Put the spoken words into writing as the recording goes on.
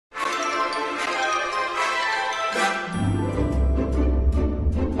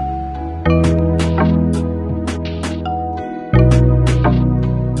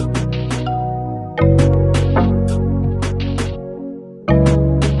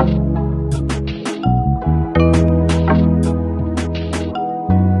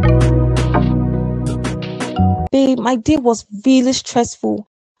my day was really stressful.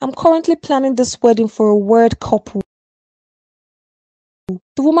 I'm currently planning this wedding for a word couple.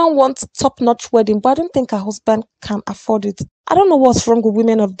 The woman wants top-notch wedding, but I don't think her husband can afford it. I don't know what's wrong with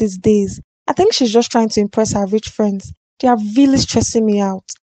women of these days. I think she's just trying to impress her rich friends. They are really stressing me out.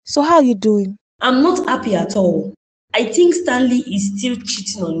 So how are you doing? I'm not happy at all. I think Stanley is still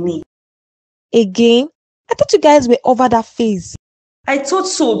cheating on me. Again? I thought you guys were over that phase. I thought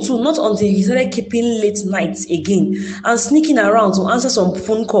so too, not until he started keeping late nights again and sneaking around to answer some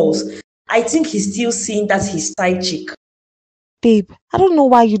phone calls. I think he's still seeing that his side chick. Babe, I don't know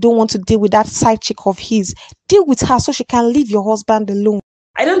why you don't want to deal with that side chick of his. Deal with her so she can leave your husband alone.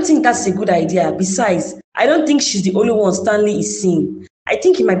 I don't think that's a good idea. Besides, I don't think she's the only one Stanley is seeing. I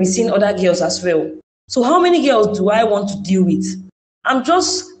think he might be seeing other girls as well. So how many girls do I want to deal with? I'm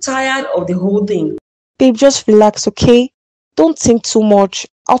just tired of the whole thing. Babe, just relax, okay? Don't think too much.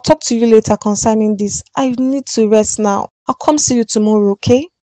 I'll talk to you later concerning this. I need to rest now. I'll come see you tomorrow, okay?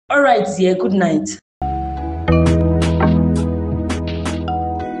 Alright, dear. Good night.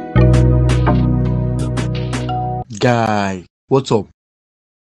 Guy, what's up?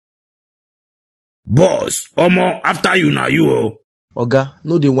 Boss, Omo, after you now you. Oga,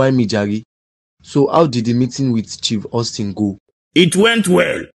 no dey whine me jare. So how did the meeting with Chief Austin go? It went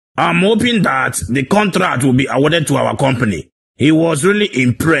well. I'm hoping that the contract will be awarded to our company. He was really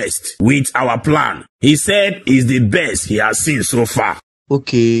impressed with our plan. He said it's the best he has seen so far.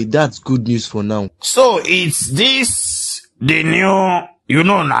 Okay, that's good news for now. So it's this, the new,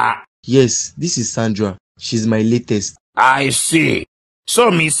 now. Yes, this is Sandra. She's my latest. I see.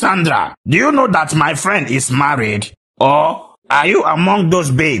 So Miss Sandra, do you know that my friend is married? Or are you among those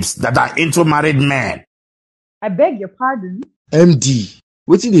babes that are into married men? I beg your pardon? MD,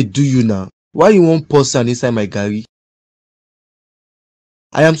 wetin dey do you now? Why you wan pour sand inside my garri?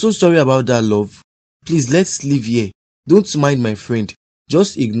 I am so sorry about that, love. Please, let's leave here. Don't mind my friend.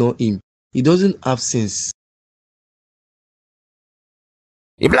 Just ignore him. He doesn't have sense.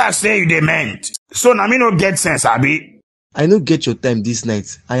 If like say you dey meant, so na me no get sense, abi? I no get your time this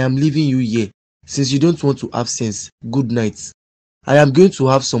night. I am leaving you here. Since you don't want to have sense, good night. I am going to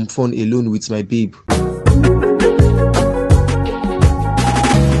have some fun alone with my babe.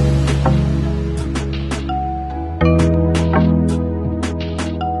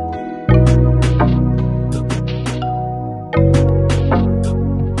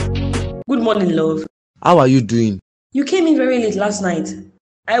 Good morning, love. How are you doing? You came in very late last night.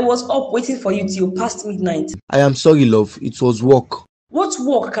 I was up waiting for you till past midnight. I am sorry, love. It was work. What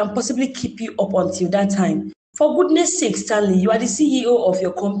work can possibly keep you up until that time? For goodness sake, Stanley, you are the CEO of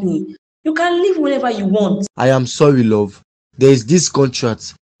your company. You can leave whenever you want. I am sorry, love. There is this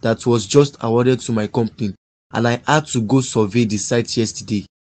contract that was just awarded to my company, and I had to go survey the site yesterday.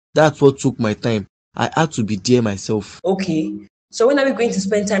 That's what took my time. I had to be there myself. Okay, so when are we going to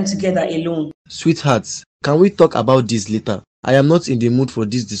spend time together alone? Sweethearts, can we talk about this later? I am not in the mood for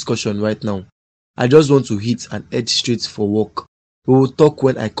this discussion right now. I just want to hit and head straight for work. We will talk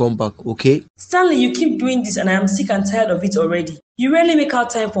when I come back, okay? Stanley, you keep doing this and I am sick and tired of it already. You rarely make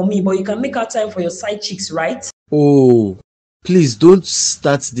out time for me, but you can make out time for your side chicks, right? Oh, please don't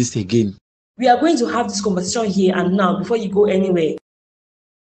start this again. We are going to have this conversation here and now before you go anywhere.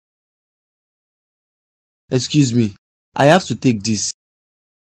 Excuse me, I have to take this.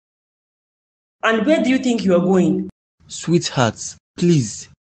 And where do you think you are going? Sweetheart, please,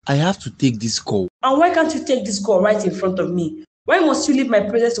 I have to take this call. And why can't you take this call right in front of me? Why must you leave my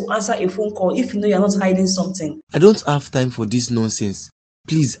presence to answer a phone call if you know you're not hiding something? I don't have time for this nonsense.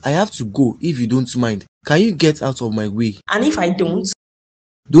 Please, I have to go if you don't mind. Can you get out of my way? And if I don't?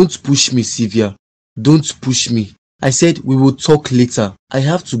 Don't push me, Sylvia. Don't push me. I said we will talk later. I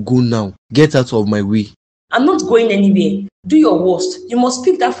have to go now. Get out of my way. I'm not going anywhere. Do your worst. You must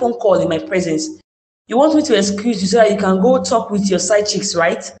pick that phone call in my presence. You want me to excuse you so that you can go talk with your side chicks,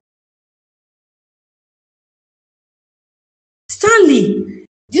 right? Stanley!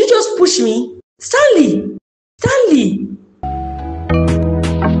 Did you just push me? Stanley! Stanley!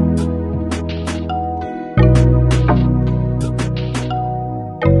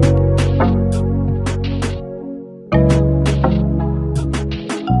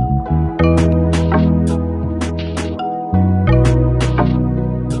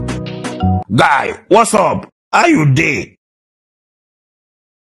 Guy, what's up? How you dey?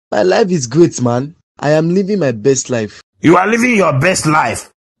 My life is great, man. I am living my best life. You are living your best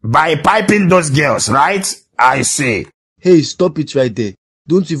life by piping those girls, right? I say. Hey, stop it right there.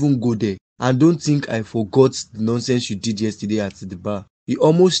 Don't even go there. And don't think I forgot the nonsense you did yesterday at the bar. You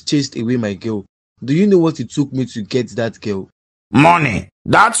almost chased away my girl. Do you know what it took me to get that girl? Money.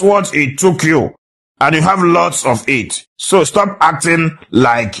 That's what it took you. and you have lots of it. So stop acting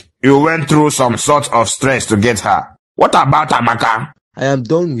like you went through some sort of stress to get her. What about Amaka? I am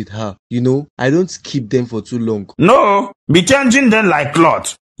done with her. I don't keep them for too long. No, be changing them like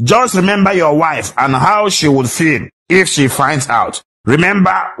cloth. Just remember your wife and how she would feel if she finds out.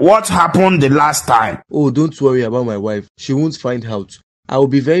 Remember what happened the last time. Oh, don't worry about my wife. She won't find out. I will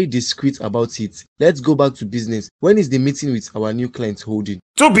be very discreet about it. Let's go back to business. When is the meeting with our new client holding?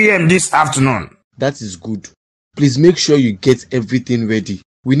 2 p.m. this afternoon. That is good. Please make sure you get everything ready.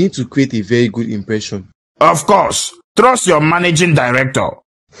 We need to create a very good impression. Of course. Trust your managing director.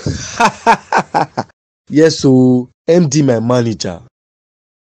 Yes, so MD my manager.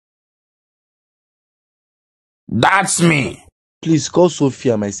 That's me. Please call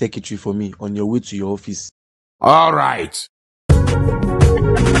Sophia, my secretary, for me on your way to your office. All right.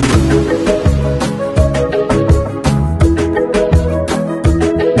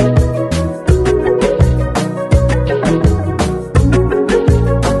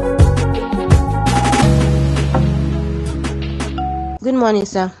 Good morning,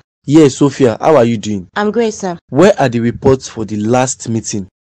 sir. Yes, Sophia, how are you doing? I'm great, sir. Where are the reports for the last meeting?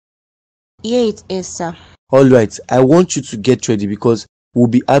 Here it is, sir. All right, I want you to get ready because we'll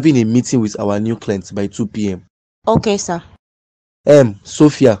be having a meeting with our new clients by 2 p.m. Okay, sir.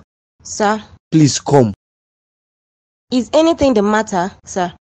 Sophia, Sir, please come. is anything the matter,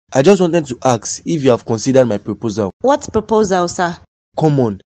 sir? I just wanted to ask if you have considered my proposal. What proposal, sir? Come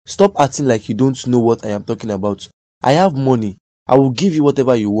on, stop acting like you don't know what I am talking about. I have money. I will give you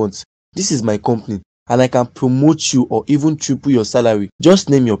whatever you want. This is my company, and I can promote you or even triple your salary. Just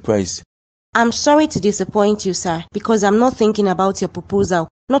name your price. I'm sorry to disappoint you, sir, because I'm not thinking about your proposal,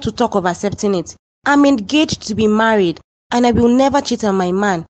 not to talk of accepting it. I'm engaged to be married, and I will never cheat on my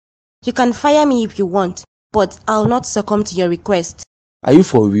man. You can fire me if you want, but I'll not succumb to your request. Are you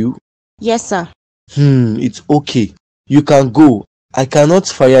for real? Yes, sir. It's okay. You can go. I cannot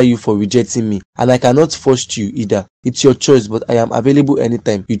fire you for rejecting me, and I cannot force you either. It's your choice, but I am available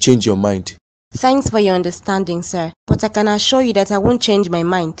anytime you change your mind. Thanks for your understanding, sir, but I can assure you that I won't change my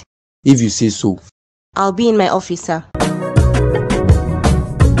mind. If you say so. I'll be in my office, sir.